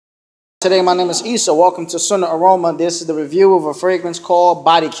Today, my name is Issa. Welcome to Sunnah Aroma. This is the review of a fragrance called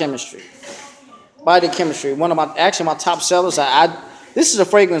Body Chemistry. Body Chemistry, one of my top sellers. This is a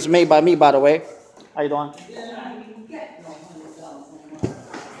fragrance made by me, by the way. How you doing?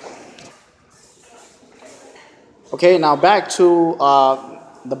 Okay, now back to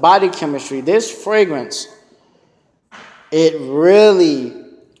the Body Chemistry. This fragrance, it really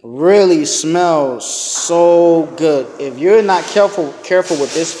smells so good. If you're not careful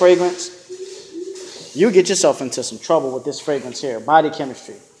with this fragrance, you get yourself into some trouble with this fragrance here. Body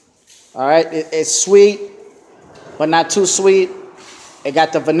Chemistry. All right, it's sweet, but not too sweet. It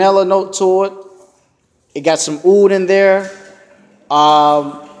got the vanilla note to it. It got some oud in there.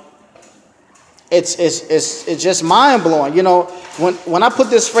 It's just mind blowing. You know, when I put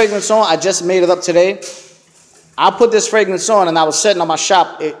this fragrance on, I just made it up today. I put this fragrance on and I was setting on my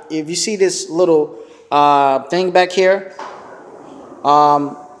shop. If you see this little thing back here,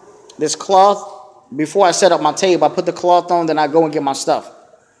 this cloth, before I set up my table, I put the cloth on, then I go and get my stuff.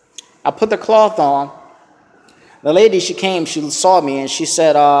 I put the cloth on. The lady, she came, she saw me and she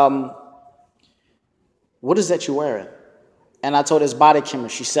said, what is that you're wearing? And I told her it's Body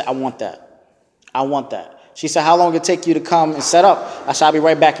Chemistry. She said, I want that. I want that. She said, how long it take you to come and set up? I said, I'll be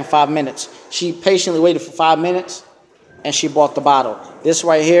right back in 5 minutes. She patiently waited for 5 minutes, and she bought the bottle. This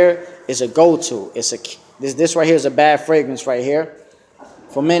right here is a go-to. This right here is a bad fragrance right here.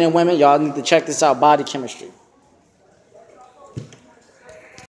 For men and women, y'all need to check this out, Body Chemistry.